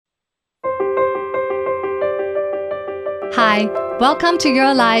Hi, welcome to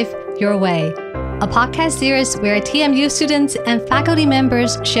Your Life, Your Way, a podcast series where TMU students and faculty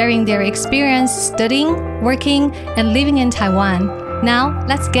members sharing their experience studying, working, and living in Taiwan. Now,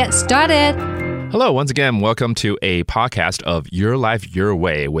 let's get started. Hello, once again, welcome to a podcast of Your Life, Your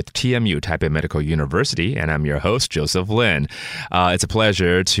Way with TMU, Taipei Medical University, and I'm your host, Joseph Lin. It's a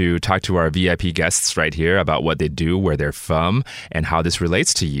pleasure to talk to our VIP guests right here about what they do, where they're from, and how this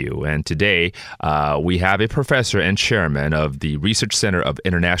relates to you. And today, we have a professor and chairman of the Research Center of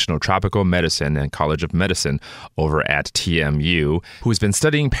International Tropical Medicine and College of Medicine over at TMU, who's been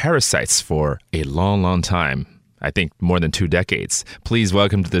studying parasites for a long, long time. I think more than 2 decades. Please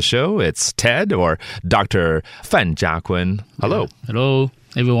welcome to the show. It's Ted or Dr. Fan Jiakun. Hello. Hello,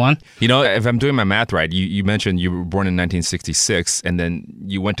 everyone. You know, if I'm doing my math right, you mentioned you were born in 1966 and then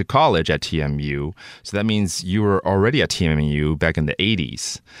you went to college at TMU. So that means you were already at TMU back in the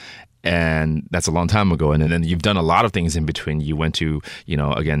 80s. And that's a long time ago. And then you've done a lot of things in between. You went to,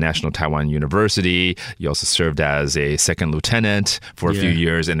 again, National Taiwan University. You also served as a second lieutenant for a few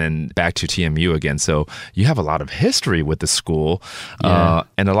years and then back to TMU again. So you have a lot of history with the school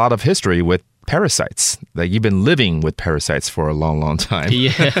and a lot of history with parasites. Like you've been living with parasites for a long, long time.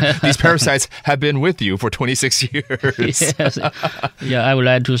 Yeah. These parasites have been with you for 26 years. Yes. Yeah, I would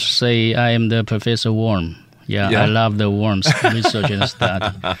like to say I am the Professor Worm. Yeah, I love the worms research and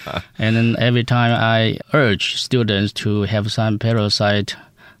study. And then every time I urge students to have some parasite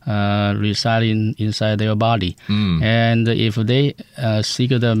residing inside their body. And if they seek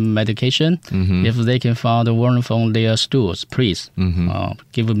the medication, if they can find the worm from their stools, please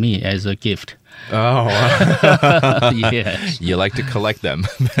give me as a gift. Oh, yes. You like to collect them.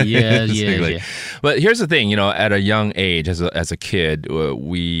 Yeah. But here's the thing, at a young age, as a kid,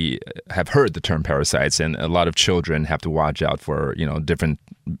 we have heard the term parasites, and a lot of children have to watch out for, different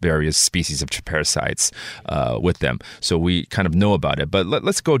various species of parasites with them. So we kind of know about it. But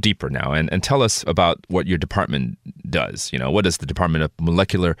let's go deeper now and tell us about what your department does. What does the Department of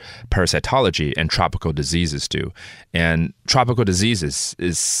Molecular Parasitology and Tropical Diseases do? And tropical diseases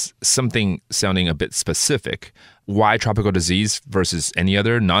is something sounding a bit specific. Why tropical disease versus any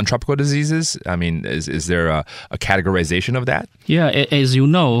other non-tropical diseases? I mean, is there a categorization of that? Yeah, as you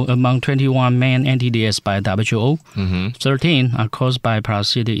know, among 21 main NTDs by WHO, 13 are caused by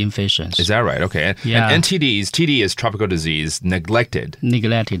parasitic infections. Is that right? Okay. Yeah. And NTDs, TD is tropical disease, neglected,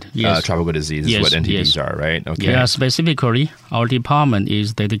 yes. Tropical disease is what NTDs are, right? Okay. Yeah, specifically, our department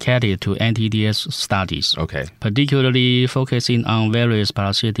is dedicated to NTDs studies. Okay. Particularly focusing on various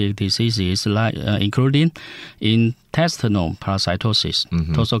parasitic diseases, including intestinal parasitosis,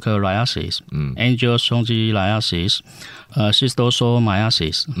 toxocariasis, angiospondyliasis,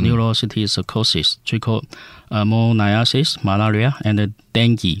 schistosomiasis, neurocysticisis, trichomoniasis, malaria, and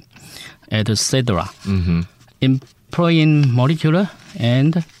dengue, etc. Employing molecular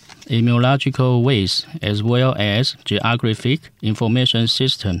and immunological ways, as well as geographic information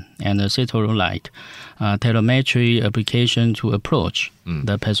system and satellite telemetry application to approach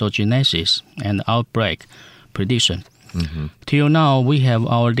the pathogenesis and outbreak prediction. Till now, we have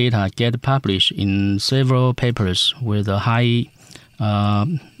our data get published in several papers with a high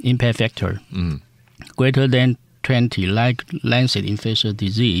impact factor, greater than 20, like Lancet Infectious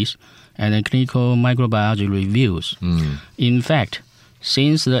Disease and clinical microbiology reviews. In fact,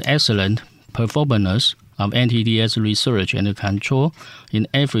 since the excellent performance of NTDs research and control in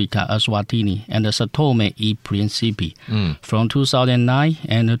Africa, Eswatini, and Sao Tome y Principe from 2009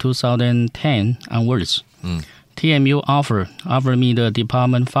 and 2010 onwards, TMU offer me the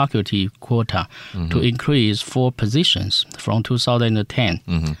department faculty quota to increase 4 positions from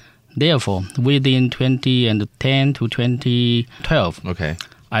 2010. Therefore, within 2010 to 2012,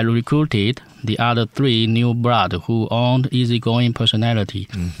 I recruited the other 3 new blood who owned easygoing personality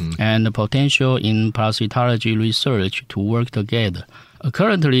and potential in parasitology research to work together.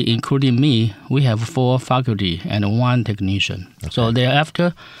 Currently, including me, we have 4 faculty and 1 technician. So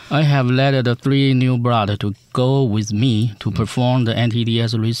thereafter, I have led the 3 new blood to go with me to perform the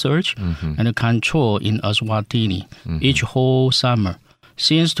NTDs research and control in Eswatini each whole summer.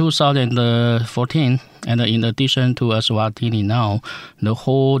 Since 2014, and in addition to Eswatini now, the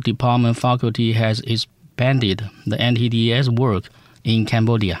whole department faculty has expanded the NTDs work in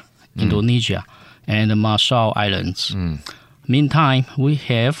Cambodia, Indonesia, and the Marshall Islands. Meantime, we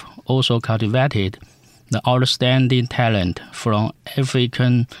have also cultivated the outstanding talent from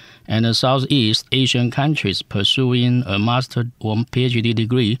African and Southeast Asian countries pursuing a master or PhD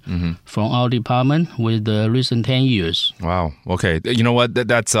degree from our department with the recent 10 years. Wow. Okay. You know what?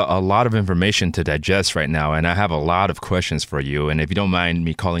 That's a lot of information to digest right now, and I have a lot of questions for you. And if you don't mind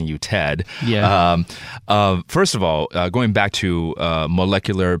me calling you Ted, first of all, going back to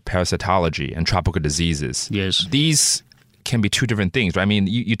molecular parasitology and tropical diseases. Yes. These can be two different things, right? I mean,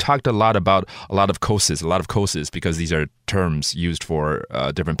 you talked a lot about a lot of causes, because these are terms used for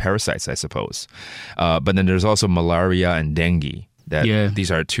different parasites, I suppose. But then there's also malaria and dengue.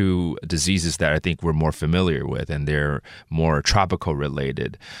 These are two diseases that I think we're more familiar with, and they're more tropical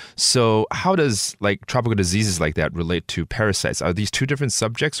related. So how does tropical diseases like that relate to parasites? Are these two different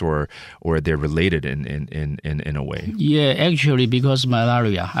subjects, or they're related in a way? Yeah, actually, because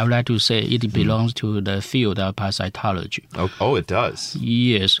malaria, I would like to say it belongs to the field of parasitology. Oh, it does?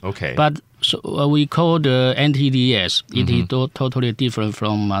 Yes. Okay. But so we call the NTDs. It is totally different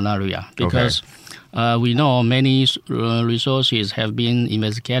from malaria, because we know many resources have been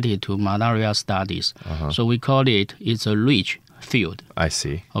investigated to malaria studies. So we call it's a rich field. I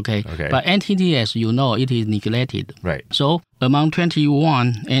see. Okay. But NTDs, it is neglected. Right. So among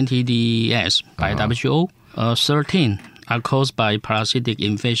 21 NTDs by WHO, 13 are caused by parasitic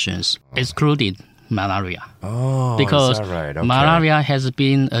infections, excluding malaria. Oh, because is that right? Okay. malaria has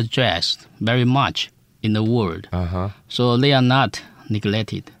been addressed very much in the world. So they are not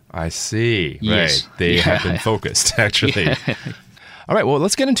neglected. I see. Yes. Right. They have been focused, actually. All right. Well,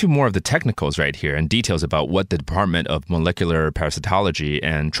 let's get into more of the technicals right here and details about what the Department of Molecular Parasitology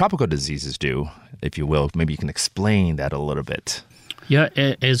and Tropical Diseases do, if you will. Maybe you can explain that a little bit. Yeah.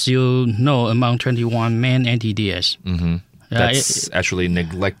 As you know, among 21 main NTDs, That's actually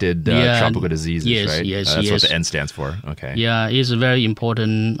neglected tropical diseases, right? Yes, That's what the N stands for. Okay. Yeah, it's a very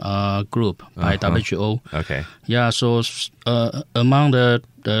important group by WHO. Okay. Yeah, so among the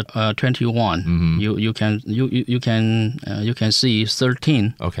 21, you can see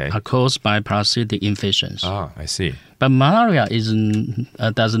 13 are caused by parasitic infections. Ah, I see. But malaria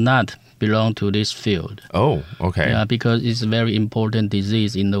does not belong to this field. Oh, okay. Yeah, because it's a very important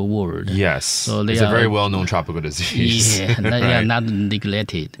disease in the world. Yes. So it's a very well-known tropical disease. Yeah, they are not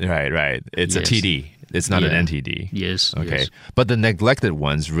neglected. Right. It's a TD. It's not an NTD. Yes. Okay. Yes. But the neglected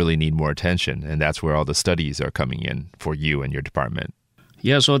ones really need more attention, and that's where all the studies are coming in for you and your department.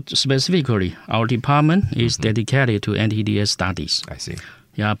 Yeah, so specifically, our department is dedicated to NTDs studies. I see.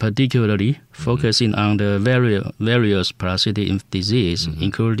 Yeah, particularly focusing on the various parasitic disease,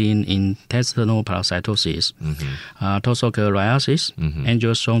 including intestinal parasitosis, toxocariasis,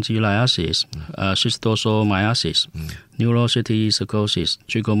 angiostrongyliasis, schistosomiasis, neurocystis,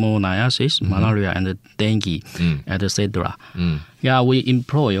 trichomoniasis, malaria, and dengue, etc. Yeah, we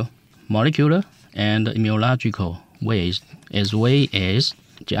employ molecular and immunological ways as well as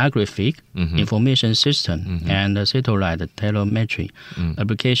geographic information system and satellite telemetry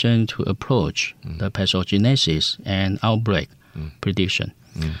application to approach the pathogenesis and outbreak prediction.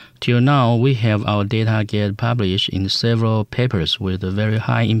 Till now, we have our data get published in several papers with a very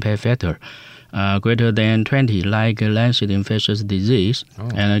high impact factor, greater than 20, like Lancet Infectious Disease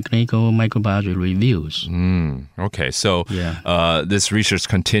and Clinical Microbiology Reviews. Okay, so this research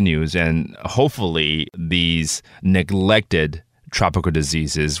continues, and hopefully these neglected tropical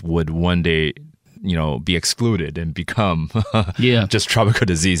diseases would one day, be excluded and become just tropical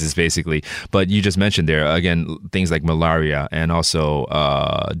diseases, basically. But you just mentioned there, again, things like malaria and also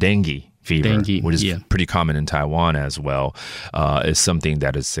dengue fever, which is pretty common in Taiwan as well, is something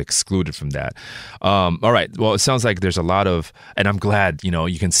that is excluded from that. All right. Well, it sounds like there's a lot of, and I'm glad,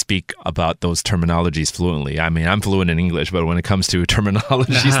 you can speak about those terminologies fluently. I mean, I'm fluent in English, but when it comes to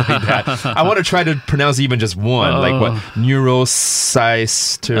terminologies like that, I want to try to pronounce even just one, like what?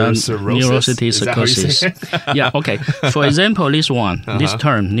 Neurocyticercosis. Yeah, okay. For example, this one, this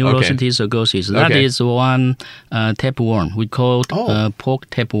term, neurocyticercosis, that is one tapeworm. We call pork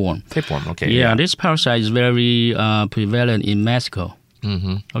tapeworm. Yeah, this parasite is very prevalent in Mexico.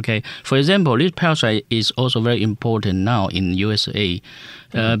 Okay, for example, this parasite is also very important now in USA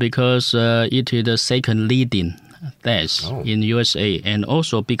because it is the second leading death in USA, and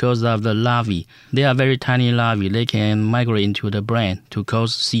also because of the larvae. They are very tiny larvae. They can migrate into the brain to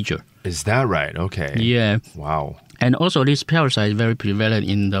cause seizure. Is that right? Okay. Yeah. Wow. And also, this parasite is very prevalent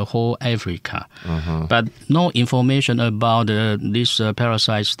in the whole Africa. But no information about this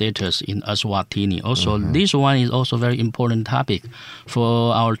parasite status in Eswatini. Also, this one is also very important topic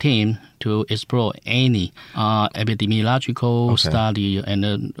for our team to explore any epidemiological study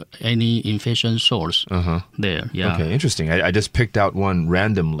and any infection source there. Yeah. Okay, interesting. I just picked out one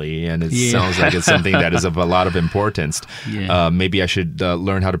randomly, and it sounds like it's something that is of a lot of importance. Maybe I should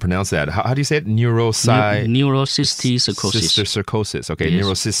learn how to pronounce that. How do you say it? Neurocysticercosis. Okay,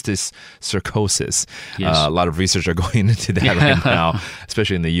 neurocysticercosis. Yes. A lot of research are going into that right now,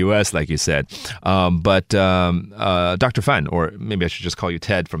 especially in the U.S., like you said. But Dr. Fan, or maybe I should just call you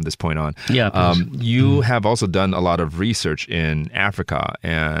Ted from this point on. You have also done a lot of research in Africa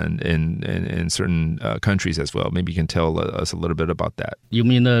and in certain countries as well. Maybe you can tell us a little bit about that. You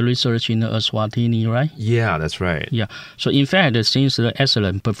mean the research in Eswatini, right? Yeah, that's right. Yeah. So in fact, since the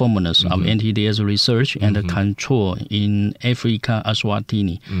excellent performance of NTDS research and the control in Africa,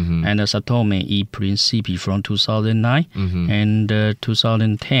 Eswatini, and Sao Tome y Principe from 2009 and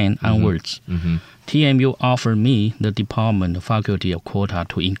 2010 onwards, TMU offered me the department faculty of quota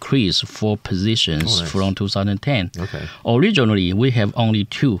to increase 4 positions from 2010. Okay. Originally, we have only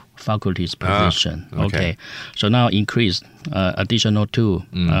 2 faculties position. Okay. So now increased additional 2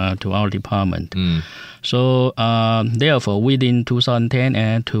 to our department. So therefore, within 2010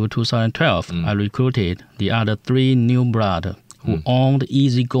 and to 2012, I recruited the other 3 new blood who owned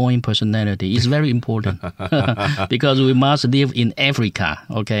easygoing personality. It's very important because we must live in Africa.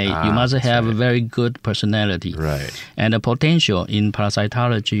 Okay, you must have a very good personality, right, and the potential in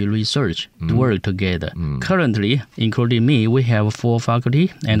parasitology research to work together. Currently, including me, we have 4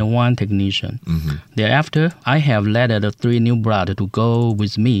 faculty and 1 technician. Thereafter, I have led the 3 new blood to go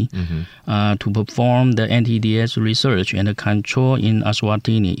with me to perform the NTDS research and control in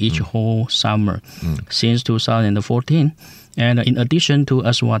Eswatini each whole summer since 2014. And in addition to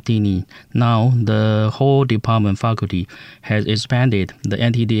Eswatini, now the whole department faculty has expanded the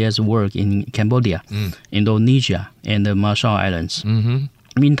NTDS work in Cambodia, Indonesia, and the Marshall Islands.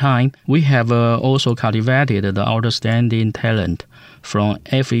 Meantime, we have also cultivated the outstanding talent from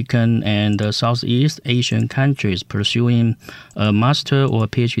African and Southeast Asian countries pursuing a master or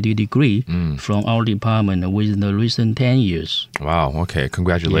PhD degree from our department within the recent 10 years. Wow, okay.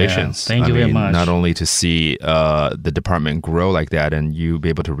 Congratulations. Yeah, thank you very much. Not only to see the department grow like that and you be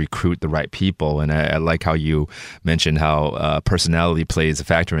able to recruit the right people, and I like how you mentioned how personality plays a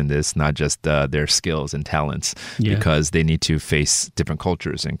factor in this, not just their skills and talents, because they need to face different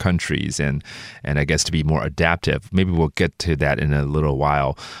cultures and countries and I guess to be more adaptive. Maybe we'll get to that in a little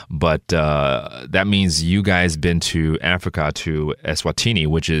while, but that means you guys been to Africa, to Eswatini,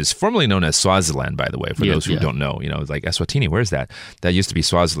 which is formerly known as Swaziland, by the way, for those who don't know. You know, it's like Eswatini, where's that? That used to be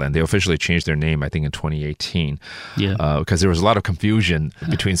Swaziland. They officially changed their name, I think, in 2018, because there was a lot of confusion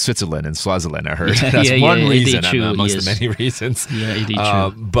between Switzerland and Swaziland, I heard. That's one reason amongst the many reasons. Yeah, it is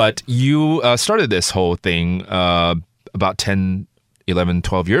true. But you started this whole thing about 10, 11,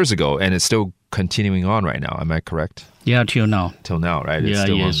 12 years ago, and it's still continuing on right now. Am I correct? Yeah, till now. Till now, right? It's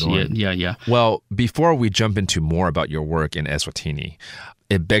still ongoing. Yeah. Well, before we jump into more about your work in Eswatini,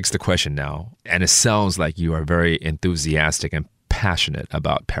 it begs the question now, and it sounds like you are very enthusiastic and passionate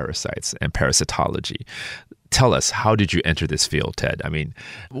about parasites and parasitology. Tell us, how did you enter this field, Ted? I mean,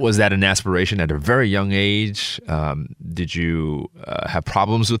 was that an aspiration at a very young age? Did you have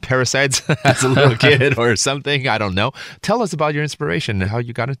problems with parasites as a little kid or something? I don't know. Tell us about your inspiration and how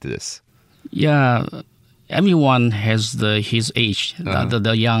you got into this. Yeah, everyone has his age,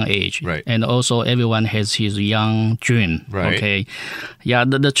 the young age. Right. And also everyone has his young dream. Right. Okay. Yeah,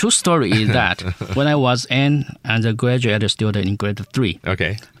 the true story is that when I was an undergraduate student in grade 3.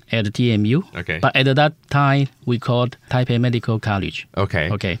 Okay. At TMU. Okay. But at that time, we called Taipei Medical College.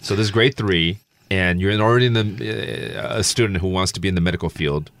 Okay. So this is grade 3. And you're already a student who wants to be in the medical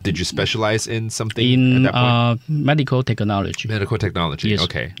field. Did you specialize in something at that point? Medical technology. Medical technology. Yes.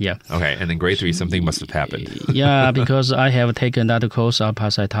 Okay. Yeah. Okay. And in grade 3, something must have happened. Yeah, because I have taken that course of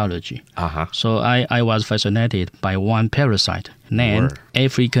parasitology. So I was fascinated by one parasite named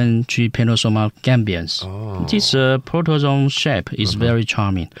African Trypanosoma gambians. This protozoan shape is very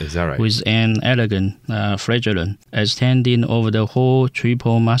charming. Is that right? With an elegant flagellum extending over the whole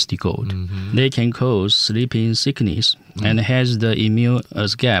triple-mastigote. They can cause sleeping sickness and has the immune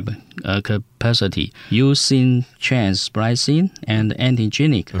escape capacity using chain splicing and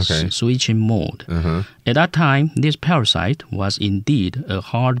antigenic switching mode. At that time, this parasite was indeed a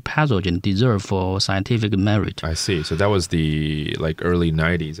hard pathogen deserved for scientific merit. I see. So that was the early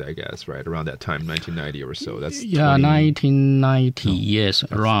 90s, I guess, right? Around that time, 1990 or so. That's 1990, yes,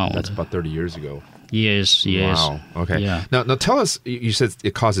 around. That's about 30 years ago. Yes. Wow. Okay. Yeah. Now tell us, you said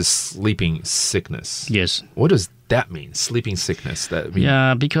it causes sleeping sickness. Yes. What does that mean? Sleeping sickness?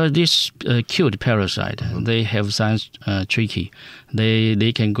 Yeah, because this cute parasite, they have some tricky.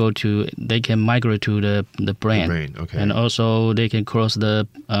 They can migrate to the brain. Okay. And also they can cross the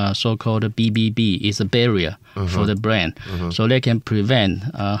so-called BBB, is a barrier for the brain. So they can prevent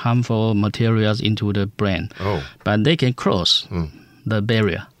harmful materials into the brain. Oh. But they can cross the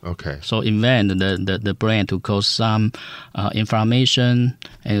barrier. Okay. So invent the brain to cause some inflammation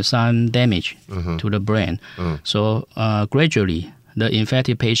and some damage to the brain. So gradually, the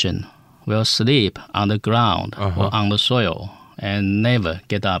infected patient will sleep on the ground or on the soil and never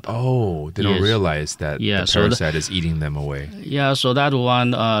get up. Oh, they don't realize that the parasite is eating them away. Yeah, so that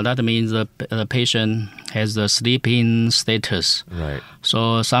one, that means the patient has the sleeping status. Right.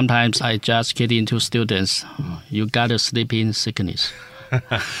 So sometimes I just get into students, you got a sleeping sickness.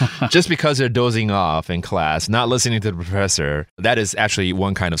 Just because they're dozing off in class, not listening to the professor, that is actually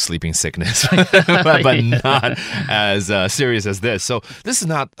one kind of sleeping sickness, but not as serious as this. So this is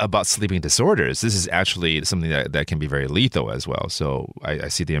not about sleeping disorders. This is actually something that can be very lethal as well. So I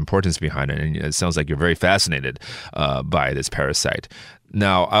see the importance behind it, and it sounds like you're very fascinated by this parasite.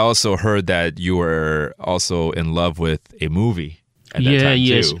 Now, I also heard that you were also in love with a movie at that time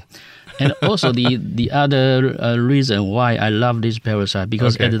too. And also the other reason why I love this parasite,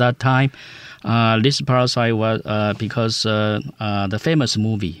 because at that time, this parasite was because the famous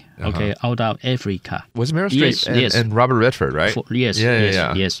movie, Out of Africa. Was Meryl Streep and Robert Redford, right?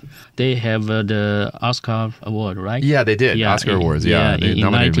 Yes. They have the Oscar award, right? Yeah, they did. Oscar awards, in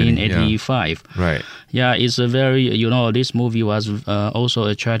 1985. Right. Yeah, it's a very, this movie was also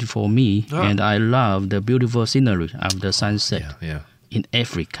attractive for me, and I love the beautiful scenery of the sunset. In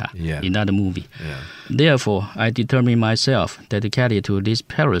Africa, in that movie. Therefore, I determined myself dedicated to this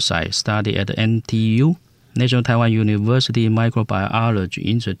parasite study at the NTU, National Taiwan University Microbiology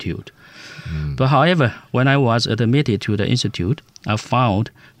Institute. But however, when I was admitted to the institute, I found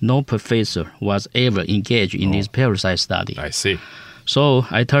no professor was ever engaged in this parasite study. I see. So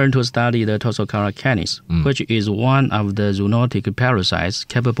I turned to study the Toxocara canis, which is one of the zoonotic parasites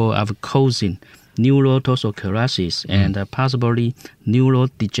capable of causing neurotoxocrasis and possibly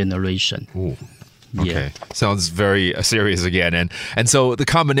neurodegeneration. Ooh. Okay. Sounds very serious again. And so the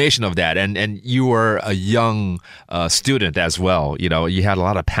combination of that, and you were a young student as well, you had a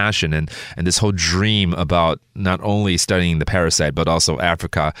lot of passion and this whole dream about not only studying the parasite, but also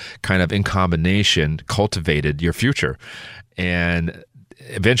Africa kind of in combination cultivated your future. And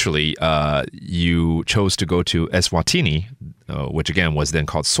eventually you chose to go to Eswatini, which again was then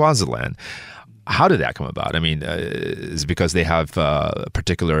called Swaziland. How did that come about? I mean, is it because they have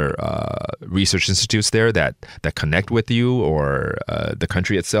particular research institutes there that connect with you, or the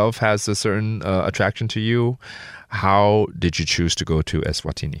country itself has a certain attraction to you? How did you choose to go to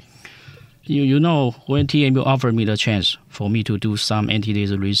Eswatini? When TMU offered me the chance for me to do some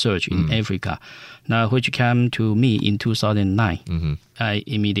anti-disease research in Africa, now which came to me in 2009, I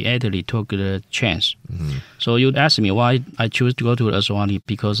immediately took the chance. So you'd ask me why I choose to go to Eswatini,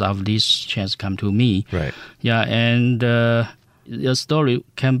 because of this chance come to me. Right. Yeah, and the story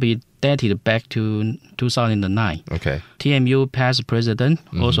can be dated back to 2009. Okay. TMU past president,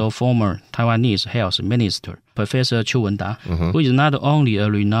 also former Taiwanese health minister, Professor Chu Wen-da, who is not only a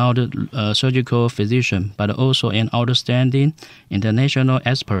renowned surgical physician, but also an outstanding international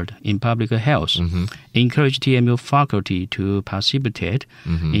expert in public health, encouraged TMU faculty to participate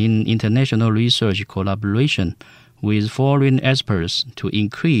in international research collaboration with foreign experts to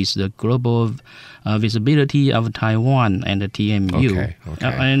increase the global visibility of Taiwan and the TMU.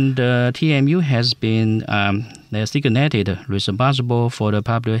 And TMU has been designated responsible for the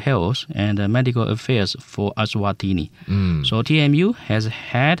public health and medical affairs for Eswatini. So TMU has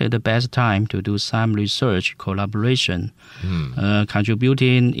had the best time to do some research collaboration,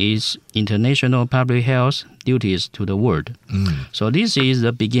 contributing its international public health duties to the world. So this is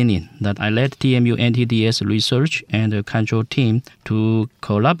the beginning that I led TMU NTDS research and control team to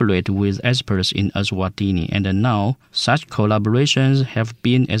collaborate with experts in Eswatini, and now such collaborations have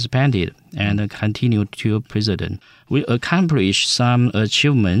been expanded and continue to present. We accomplished some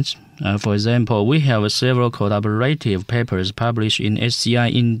achievements. For example, we have several collaborative papers published in SCI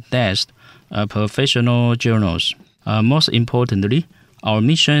in-depth professional journals. Most importantly, our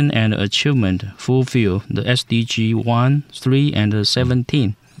mission and achievement fulfill the SDG 1, 3, and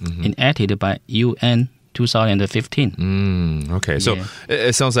 17 enacted by UN 2015. Okay, so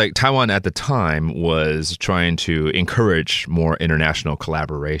it sounds like Taiwan at the time was trying to encourage more international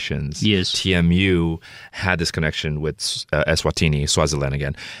collaborations. Yes. TMU had this connection with Eswatini, Swaziland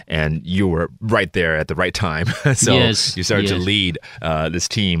again, and you were right there at the right time. So you started to lead this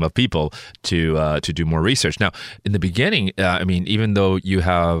team of people to do more research. Now, in the beginning, I mean, even though you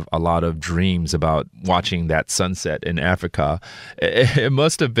have a lot of dreams about watching that sunset in Africa, it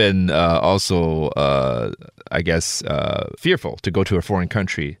must have been also, I guess, fearful to go to a foreign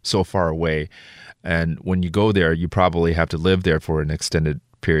country so far away. And when you go there, you probably have to live there for an extended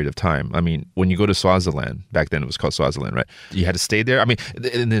period of time. I mean, when you go to Swaziland, back then it was called Swaziland, right? You had to stay there. I mean,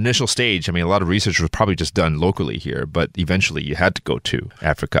 in the initial stage, I mean, a lot of research was probably just done locally here, but eventually you had to go to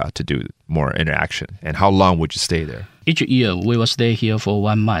Africa to do more interaction. And how long would you stay there? Each year, we will stay here for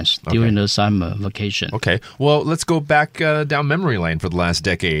 1 month during the summer vacation. Okay. Well, let's go back down memory lane for the last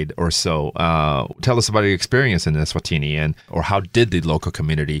decade or so. Tell us about your experience in Eswatini, or how did the local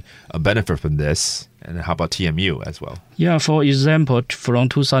community benefit from this? And how about TMU as well? Yeah, for example, from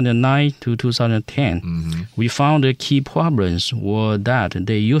 2009 to 2010, we found the key problems were that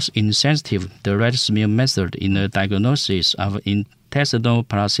they use insensitive direct smear method in the diagnosis of intestinal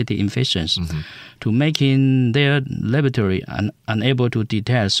parasitic infections, to making their laboratory unable to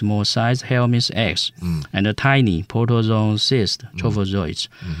detect small-sized helminth eggs and a tiny protozoan cyst trophozoites,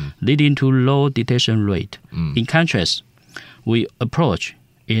 leading to low detection rate. In contrast, we approach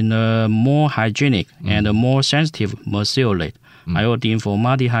in a more hygienic and a more sensitive merciolate iodine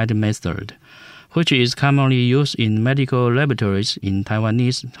formaldehyde method, which is commonly used in medical laboratories in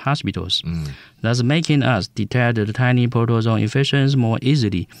Taiwanese hospitals, thus making us detect the tiny protozoan infections more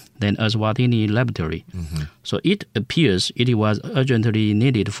easily than Eswatini laboratory. So it appears it was urgently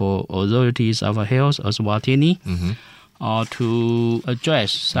needed for authorities of health Eswatini to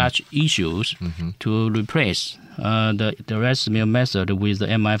address such issues, to replace the direct smear method with the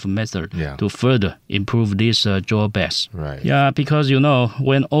MF method to further improve these drawbacks. Right. Yeah, because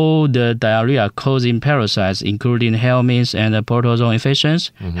when all the diarrhea-causing parasites, including helminths and protozoan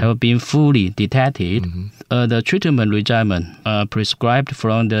infections, have been fully detected, the treatment regimen prescribed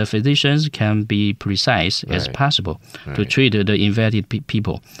from the physicians can be precise as possible to treat the infected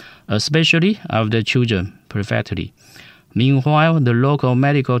people, especially of the children, perfectly. Meanwhile, the local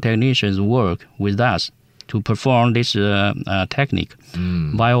medical technicians work with us to perform this technique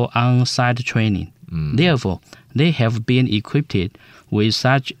while on-site training. Therefore, they have been equipped with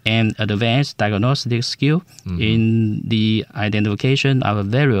such an advanced diagnostic skill in the identification of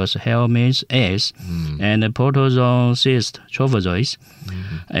various helminth eggs and protozoan cyst trophozoites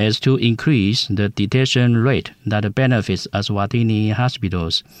as to increase the detection rate that benefits Eswatini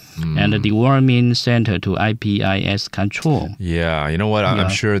hospitals and the deworming center to IPIS control. Yeah, you know what? I'm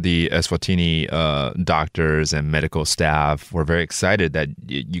sure the Eswatini doctors and medical staff were very excited that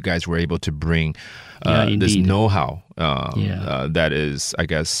you guys were able to bring this know-how that is, I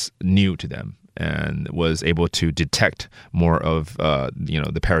guess, new to them, and was able to detect more of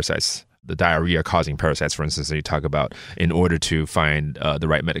the parasites, the diarrhea-causing parasites, for instance, that you talk about, in order to find the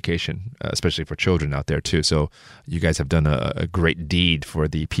right medication, especially for children out there too. So you guys have done a great deed for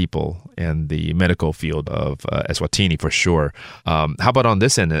the people and the medical field of Eswatini for sure. How about on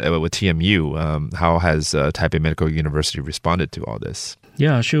this end with TMU? How has Taipei Medical University responded to all this?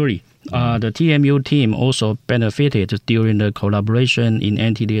 Yeah, surely. The TMU team also benefited during the collaboration in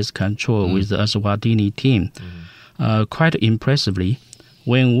NTDS control with the Eswatini team. Quite impressively,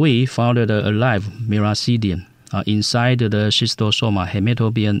 when we found a live Miracidium inside the Schistosoma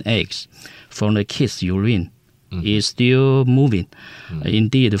hematobium eggs from the kid's urine, is still moving.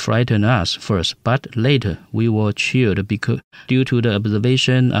 Indeed, frightened us first, but later we were cheered because due to the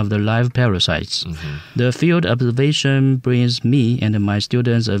observation of the live parasites. The field observation brings me and my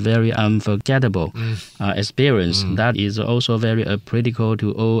students a very unforgettable experience that is also very critical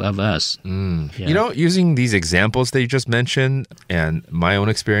to all of us. Yeah. Using these examples that you just mentioned and my own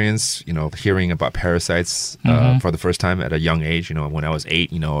experience, hearing about parasites for the first time at a young age, when I was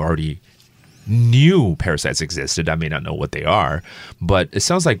 8, already knew parasites existed. I may not know what they are, but it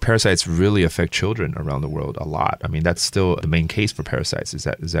sounds like parasites really affect children around the world a lot. I mean, that's still the main case for parasites. Is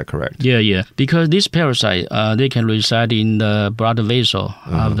that correct? Yeah. Because these parasites, they can reside in the blood vessel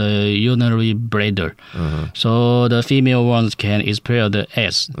of the urinary bladder. So the female ones can expel the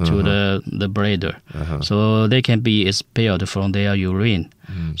eggs to the bladder. So they can be expelled from their urine.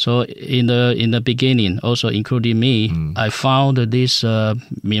 So in the beginning, also including me, I found this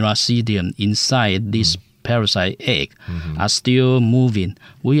Miracidium inside this parasite egg are still moving.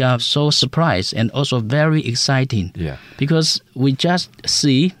 We are so surprised and also very exciting because we just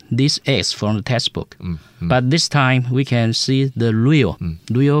see these eggs from the textbook. But this time we can see the real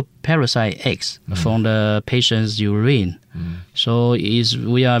parasite eggs from the patient's urine. So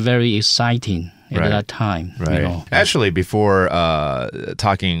we are very exciting at that time. Right. Actually, before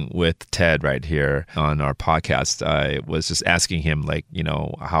talking with Ted right here on our podcast, I was just asking him, like,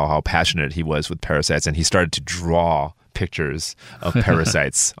 how passionate he was with parasites, and he started to draw pictures of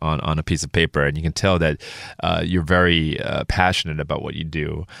parasites on a piece of paper, and you can tell that you're very passionate about what you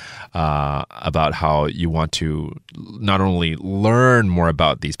do, about how you want to not only learn more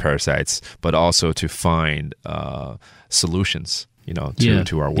about these parasites, but also to find solutions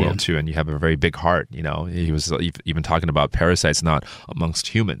to our world too. And you have a very big heart. He was even talking about parasites not amongst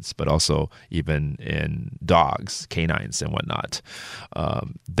humans, but also even in dogs, canines, and whatnot.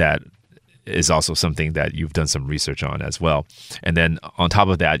 That is also something that you've done some research on as well. And then on top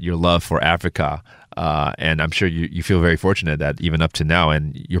of that, your love for Africa. And I'm sure you feel very fortunate that even up to now,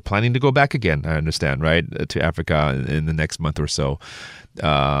 and you're planning to go back again, I understand, right, to Africa in the next month or so.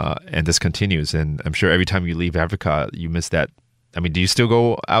 And this continues. And I'm sure every time you leave Africa, you miss that. I mean, do you still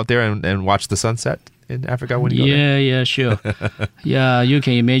go out there and watch the sunset in Africa when you go there? Yeah, sure. You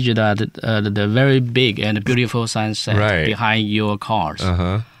can imagine that the very big and beautiful sunset behind your cars.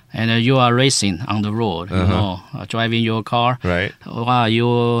 And you are racing on the road, driving your car. Right. Wow,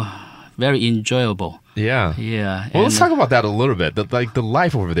 you're very enjoyable. Yeah. Yeah. Well, let's talk about that a little bit. The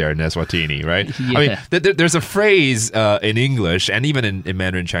life over there in Eswatini, right? Yeah. I mean, there's a phrase in English and even in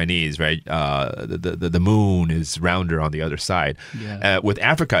Mandarin Chinese, right? The moon is rounder on the other side. Yeah. With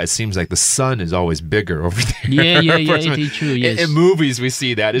Africa, it seems like the sun is always bigger over there. Yeah, it is true. Yes. In movies, we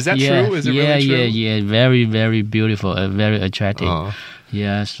see that. Is that true? Is it really true? Yeah. Very, very beautiful, very attractive.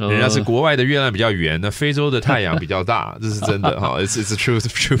 Yeah, so 人家是国外的月亮比较圆，那非洲的太阳比较大，这是真的哈。It's a true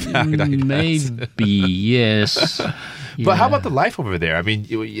fact. Maybe yes. But how about the life over there? I mean,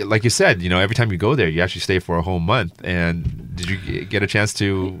 like you said, every time you go there, you actually stay for a whole month. And did you get a chance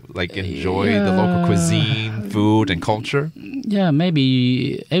to enjoy the local cuisine, food, and culture? Yeah,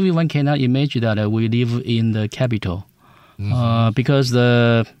 maybe everyone cannot imagine that we live in the capital, because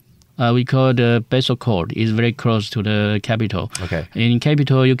we call the Basel Court is very close to the capital. Okay. In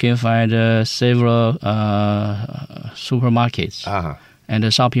capital, you can find several supermarkets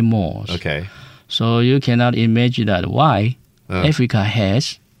and shopping malls. Okay. So you cannot imagine that why Africa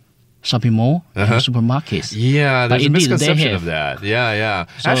has shopping mall and supermarkets. Yeah, there's but a misconception of that. Yeah.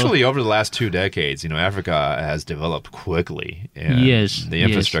 So, actually, over the last 2 decades, Africa has developed quickly. And the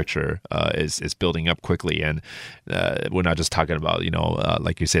infrastructure is building up quickly. And we're not just talking about,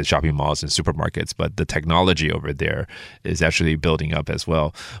 like you said, shopping malls and supermarkets, but the technology over there is actually building up as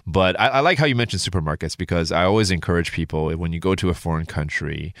well. But I like how you mentioned supermarkets, because I always encourage people, when you go to a foreign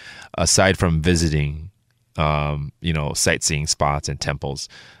country, aside from visiting sightseeing spots and temples,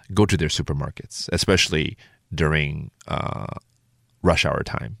 go to their supermarkets, especially during rush hour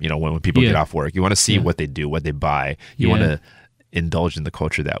time. When people get off work, you want to see what they do, what they buy. You want to indulge in the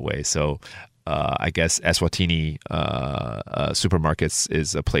culture that way. So I guess Eswatini supermarkets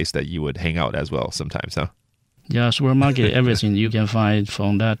is a place that you would hang out as well sometimes, huh? Yeah, supermarket, everything you can find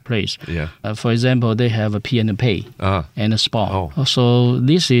from that place. Yeah. For example, they have a P&Pay and a Spar. Oh. So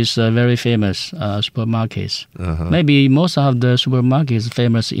this is very famous supermarkets. Maybe most of the supermarkets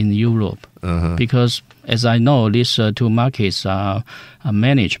famous in Europe because, as I know, these two markets are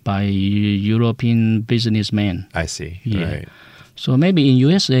managed by European businessmen. I see. Yeah. Right. So maybe in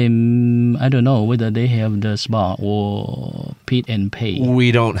USA, I don't know whether they have the Spar or P&Pay.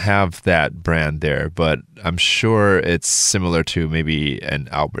 We don't have that brand there, but I'm sure it's similar to maybe an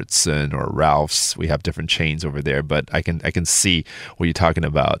Albertson or Ralph's. We have different chains over there, but I can see what you're talking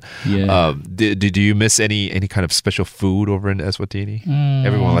about. Yeah. Do you miss any kind of special food over in Eswatini?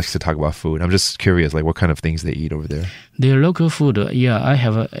 Everyone likes to talk about food. I'm just curious, what kind of things they eat over there? Their local food, I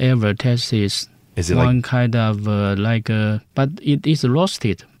have ever tasted. Is it one kind of but it is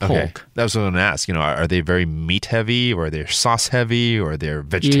roasted pork. Okay. That was what I'm going to ask. Are they very meat heavy, or are they sauce heavy, or they're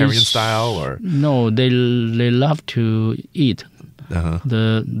vegetarian style, or? No, they love to eat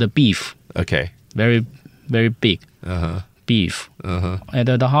the beef. Okay. Very, very big beef. At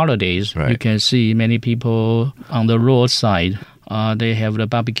the holidays, you can see many people on the roadside. They have the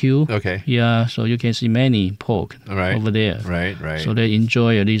barbecue. Okay. Yeah, so you can see many pork over there. Right. So they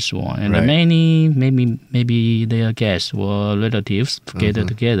enjoy this one. And many, maybe their guests or relatives gather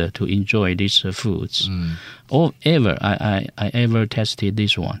together to enjoy these foods. Or I ever tasted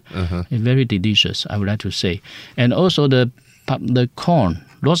this one. It's very delicious, I would like to say. And also the corn,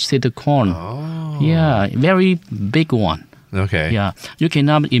 roasted corn. Oh. Yeah, very big one. Okay. Yeah, you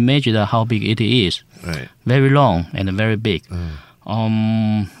cannot imagine how big it is. Right. Very long and very big.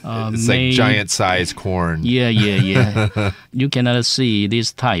 It's like giant-sized corn. Yeah. You cannot see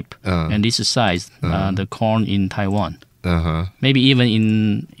this type and this size, the corn in Taiwan. Maybe even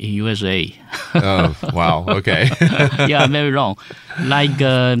in USA. Oh, wow. Okay. Yeah, very long. Like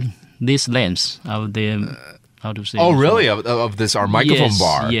this length of the... How to say? Oh, really? Of this, our microphone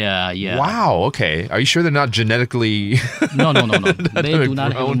bar? Yeah. Wow, okay. Are you sure they're not genetically... No. They do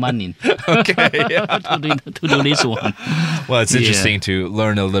not have money Okay, yeah. to do this one. Well, it's interesting to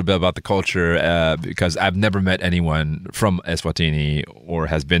learn a little bit about the culture because I've never met anyone from Eswatini or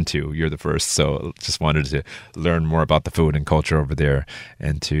has been to. You're the first, so just wanted to learn more about the food and culture over there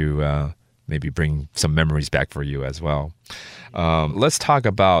and to maybe bring some memories back for you as well. Let's talk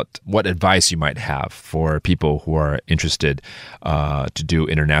about what advice you might have for people who are interested to do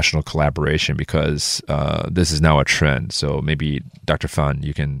international collaboration because this is now a trend. So maybe Dr. Fan,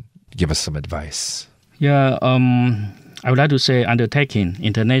 you can give us some advice. Yeah, I would like to say undertaking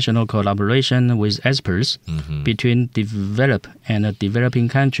international collaboration with experts between developed and developing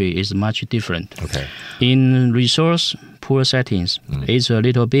country is much different. Okay. In resource-poor settings, it's a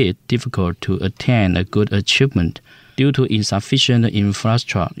little bit difficult to attain a good achievement due to insufficient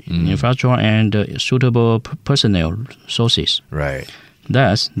infrastructure and suitable personnel sources. Right.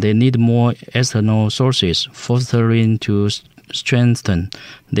 Thus, they need more external sources fostering to strengthen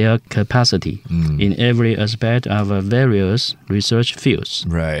their capacity in every aspect of various research fields.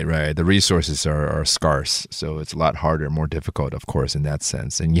 Right. The resources are scarce, so it's a lot harder, more difficult, of course, in that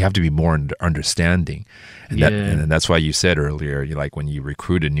sense. And you have to be more understanding. And that's why you said earlier, like when you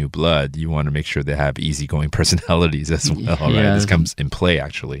recruit a new blood, you want to make sure they have easyggoing personalities as well, right? This comes in play,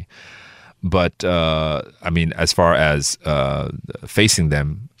 actually. But, I mean, as far as facing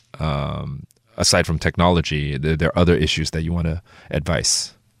them, aside from technology, there are other issues that you want to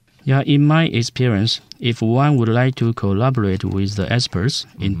advise. Yeah, in my experience, if one would like to collaborate with the experts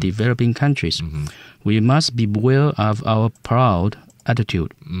in developing countries, we must be aware of our proud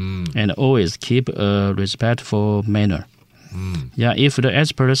attitude and always keep a respectful manner. Yeah, if the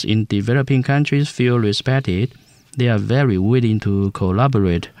experts in developing countries feel respected, they are very willing to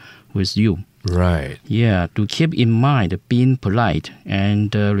collaborate with you. Right. Yeah, to keep in mind being polite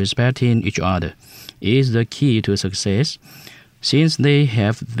and respecting each other is the key to success. Since they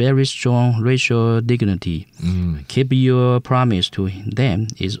have very strong racial dignity, keep your promise to them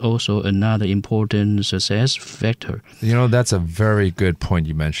is also another important success factor. You know, that's a very good point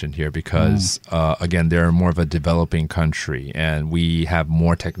you mentioned here because, again, they're more of a developing country and we have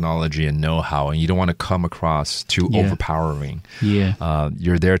more technology and know-how and you don't want to come across too overpowering. Yeah.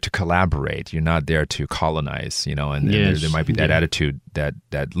 You're there to collaborate. You're not there to colonize, you know, and there might be that attitude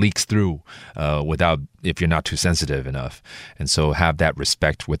that leaks through if you're not too sensitive enough. And so have that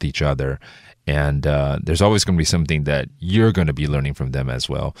respect with each other. And there's always going to be something that you're going to be learning from them as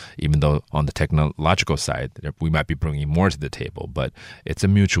well, even though on the technological side, we might be bringing more to the table, but it's a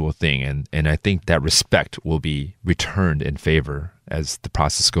mutual thing. And I think that respect will be returned in favor as the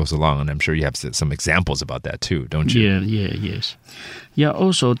process goes along. And I'm sure you have some examples about that too, don't you? Yes. Yeah,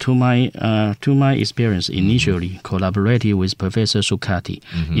 also to my experience initially collaborating with Professor Sukati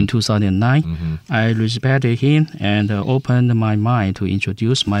in 2009, I respected him and opened my mind to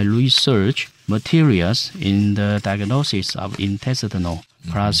introduce my research materials in the diagnosis of intestinal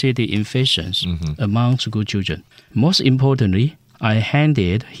parasitic infections among school children. Most importantly, I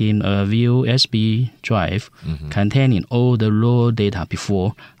handed him a USB drive containing all the raw data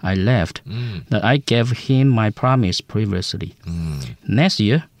before I left that I gave him my promise previously. Next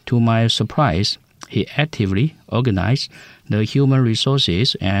year, to my surprise, he actively organized the human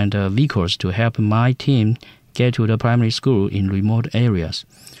resources and vehicles to help my team get to the primary school in remote areas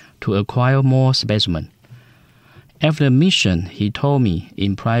to acquire more specimens. After the mission, he told me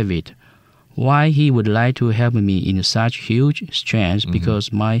in private why he would like to help me in such huge strength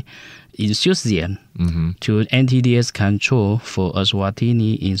because my enthusiasm to NTDS control for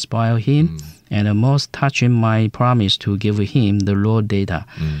Eswatini inspired him, and most touching my promise to give him the raw data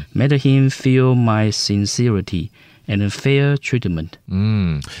made him feel my sincerity and fair treatment.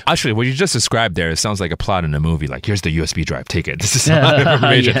 Actually, what you just described there, it sounds like a plot in a movie. Like, here's the USB drive, take it. This is a lot of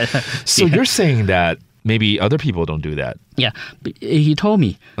information. So you're saying that maybe other people don't do that. Yeah, he told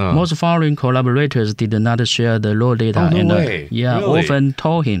me most foreign collaborators did not share the raw data way. Really? Often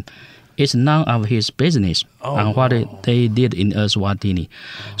told him it's none of his business on what they did in Eswatini.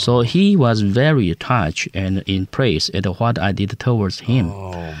 So he was very touched and impressed at what I did towards him.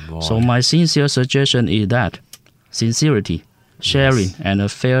 So my sincere suggestion is that sincerity, sharing,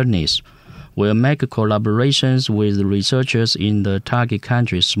 and fairness will make collaborations with researchers in the target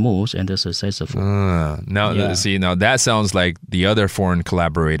country smooth and successful. Now that sounds like the other foreign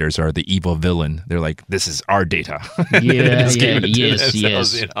collaborators are the evil villain. They're like, this is our data.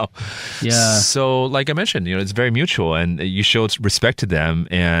 Yes. So, like I mentioned, it's very mutual, and you showed respect to them,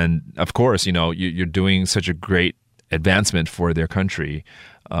 and of course, you're doing such a great advancement for their country.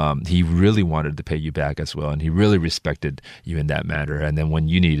 He really wanted to pay you back as well, and he really respected you in that matter. And then when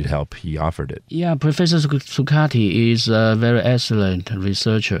you needed help, he offered it. Yeah, Professor Sukhati is a very excellent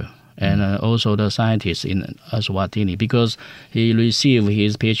researcher and also the scientist in Eswatini, because he received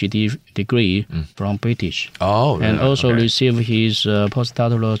his PhD degree from British. Oh, and also received his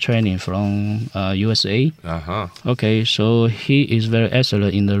postdoctoral training from USA. Okay, so he is very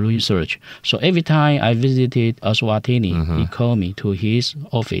excellent in the research. So every time I visited Eswatini, he called me to his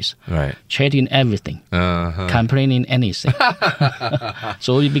office, checking everything, complaining anything.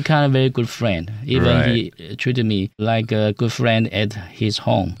 So we became a very good friend. Even he treated me like a good friend at his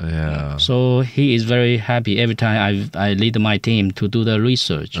home. So he is very happy every time I lead my team to do the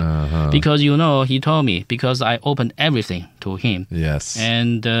research. Because, he told me, because I opened everything to him. Yes.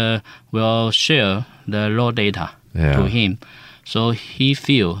 And will share the raw data to him. So he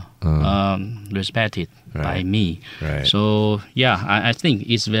feel respected by me. So, I think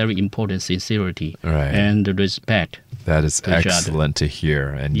it's very important, sincerity and respect. That is excellent to hear.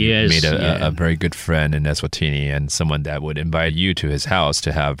 And you made a very good friend in Eswatini, and someone that would invite you to his house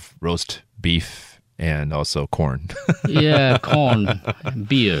to have roast beef and also corn. Corn,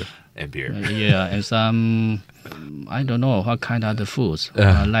 beer. And beer. And some, I don't know what kind of the foods,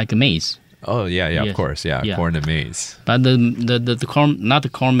 like maize. Oh, of course. Corn and maize. But the corn, not the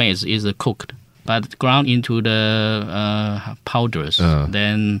corn maize, is cooked, but ground into the powders.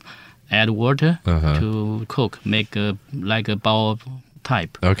 Then add water to cook, make like a bowl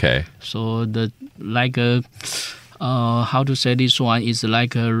type. Okay. So how to say this one is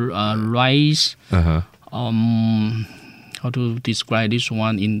like a rice. How to describe this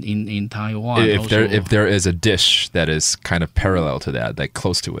one in Taiwan? If there is a dish that is kind of parallel to that, like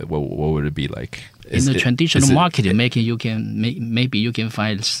close to it, what would it be like? In the traditional market making, you can maybe you can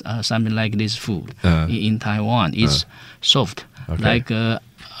find something like this food in Taiwan. It's soft, like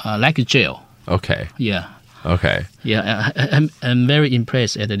gel. Okay. Yeah. Okay. Yeah, I'm very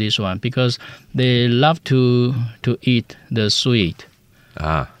impressed at this one because they love to eat the sweet.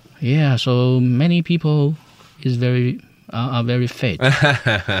 Yeah, so many people are very fat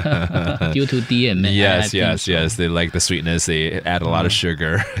due to DM. Yes. They like the sweetness. They add a lot of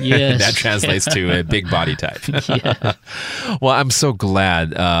sugar. Yes. That translates to a big body type. Well, I'm so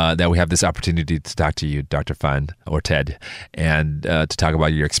glad that we have this opportunity to talk to you, Dr. Fan, or Ted, and to talk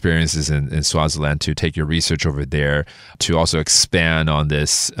about your experiences in Swaziland, to take your research over there, to also expand on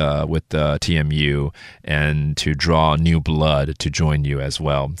this with TMU, and to draw new blood to join you as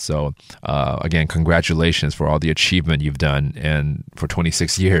well. So again, congratulations for all the achievement you've done, and for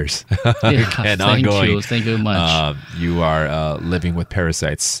 26 years and ongoing. Thank you very much. You are living with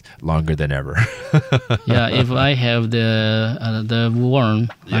parasites longer than ever. If I have the worm,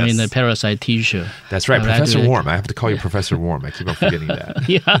 the parasite T-shirt. That's right, Professor Worm. I have to call you Professor Worm. I keep on forgetting that.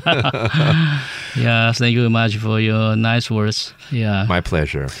 Thank you very much for your nice words. My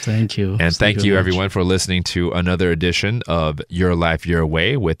pleasure. Thank you. And thank you everyone for listening to another edition of Your Life, Your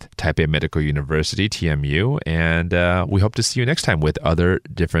Way with Taipei Medical University, TMU. And we hope to see you next time with other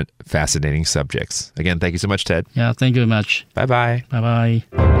different fascinating subjects. Again, thank you so much, Ted. Thank you very much. Bye-bye. Bye-bye.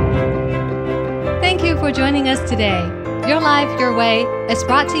 Thank you for joining us today. Your Life, Your Way is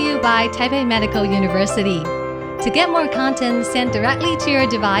brought to you by Taipei Medical University. To get more content sent directly to your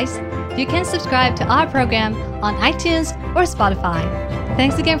device, you can subscribe to our program on iTunes or Spotify.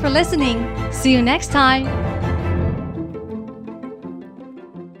 Thanks again for listening. See you next time.